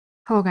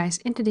Hello guys,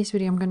 in today's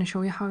video I'm going to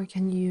show you how you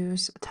can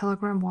use a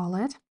Telegram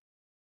wallet.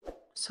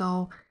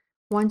 So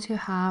once you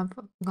have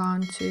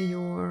gone to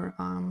your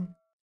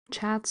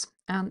chats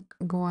and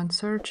go on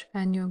search,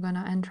 and you're going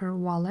to enter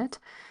wallet,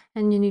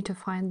 and you need to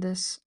find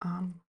this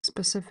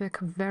specific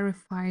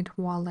verified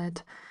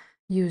wallet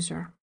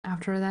user.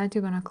 After that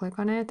you're going to click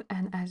on it,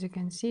 and as you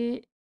can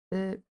see,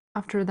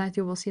 after that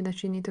you will see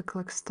that you need to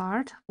click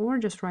start, or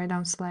just write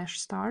down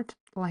 /start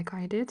like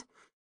I did,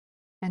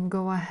 and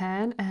go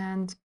ahead,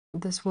 and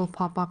this will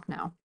pop up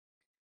now.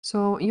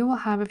 So you will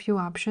have a few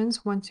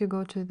options. Once you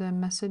go to the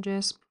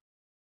messages,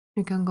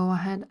 you can go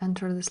ahead,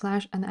 enter the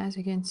slash, and as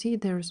you can see,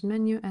 there's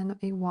menu and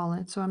a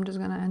wallet. So I'm just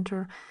going to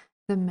enter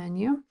the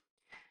menu.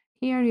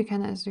 Here you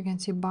can, as you can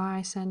see,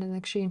 buy, send, and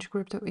exchange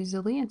crypto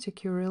easily and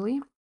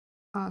securely.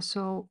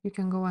 So you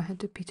can go ahead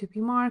to P2P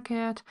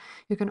market,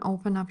 you can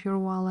open up your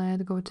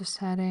wallet, go to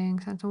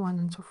settings, and so on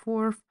and so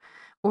forth,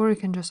 or you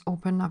can just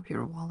open up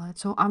your wallet.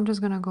 So I'm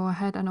just going to go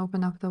ahead and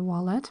open up the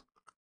wallet.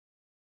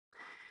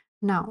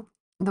 Now,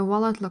 the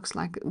wallet looks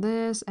like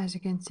this. As you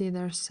can see,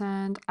 there's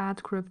send,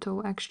 add crypto,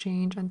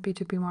 exchange, and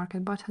P2P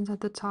market buttons at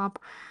the top.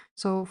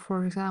 So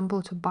for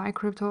example, to buy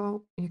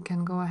crypto, you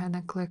can go ahead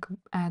and click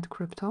add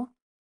crypto.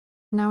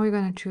 Now we're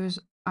going to choose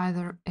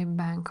either a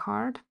bank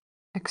card,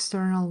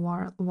 external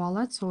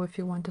wallet. So if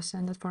you want to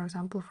send it, for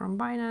example, from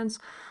Binance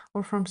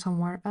or from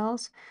somewhere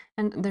else.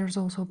 And there's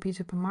also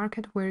P2P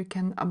market where you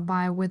can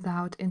buy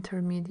without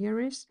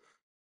intermediaries.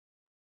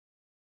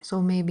 So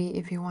maybe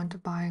if you want to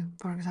buy,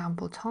 for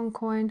example,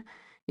 Toncoin,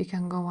 you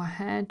can go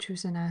ahead,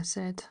 choose an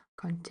asset,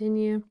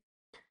 continue,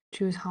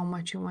 choose how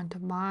much you want to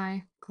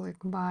buy, click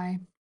buy.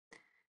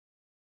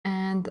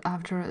 And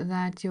after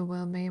that, you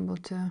will be able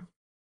to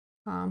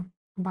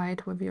buy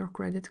it with your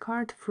credit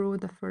card through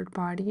the third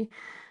party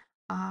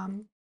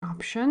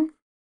option.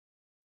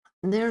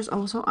 There's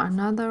also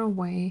another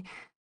way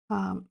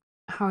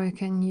how you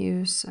can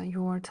use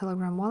your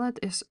Telegram wallet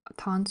is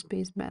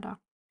Tonspace Beta.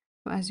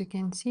 So as you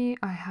can see,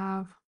 I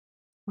have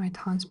my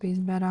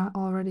Tonspace Beta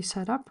already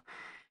set up.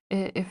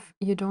 If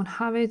you don't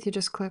have it, you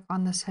just click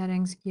on the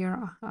settings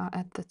here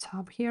at the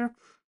top here,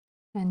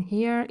 and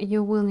here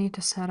you will need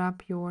to set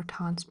up your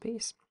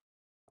Tonspace.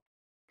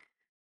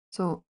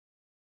 So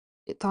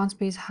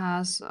Tonspace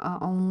has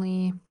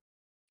only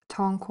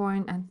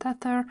Toncoin and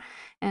Tether,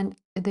 and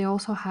they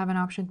also have an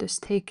option to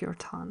stake your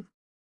Ton,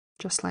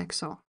 just like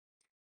so,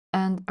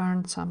 and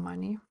earn some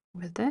money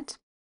with it.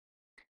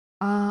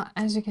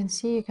 As you can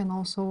see, you can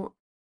also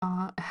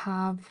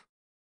have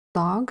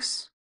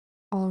dogs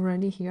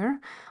already here.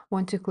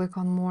 Once you click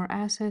on more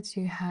assets,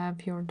 you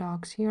have your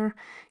dogs here.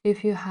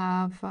 If you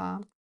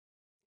have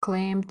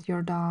claimed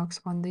your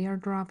dogs on the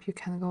airdrop, you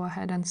can go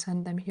ahead and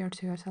send them here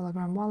to your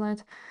Telegram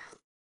wallet.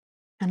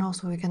 And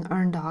also you can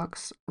earn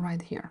dogs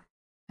right here,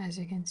 as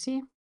you can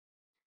see.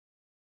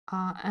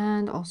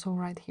 And also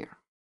right here,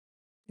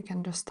 you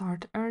can just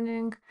start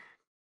earning.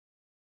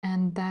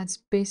 And that's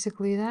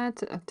basically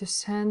that. To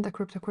send the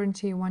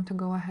cryptocurrency, you want to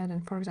go ahead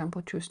and, for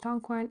example, choose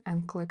Toncoin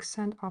and click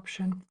send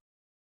option,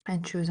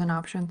 and choose an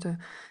option to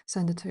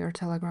send it to your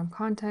Telegram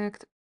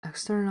contact,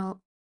 external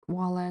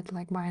wallet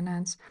like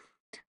Binance,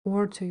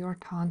 or to your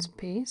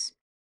Tonspace.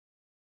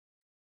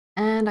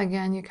 And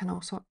again, you can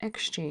also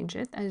exchange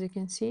it, as you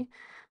can see.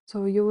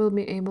 So you will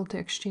be able to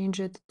exchange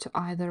it to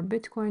either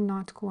Bitcoin,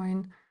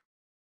 Notcoin,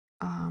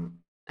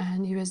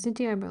 and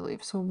USDT, I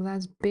believe. So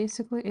that's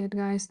basically it,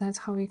 guys. That's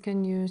how you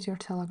can use your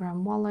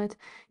Telegram wallet.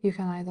 You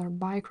can either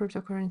buy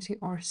cryptocurrency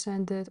or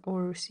send it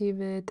or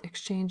receive it,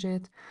 exchange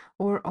it,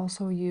 or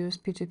also use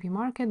P2P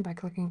market by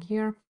clicking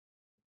here.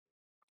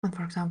 And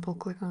for example,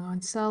 clicking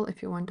on sell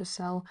if you want to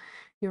sell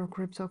your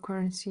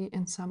cryptocurrency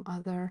in some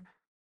other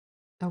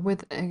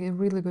with a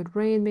really good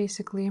rate,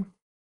 basically.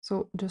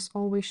 So just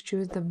always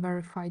choose the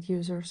verified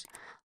users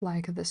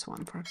like this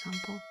one, for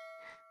example.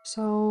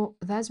 So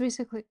that's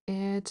basically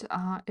it.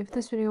 If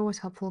this video was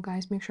helpful,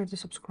 guys, make sure to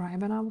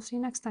subscribe, and I will see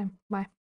you next time. Bye.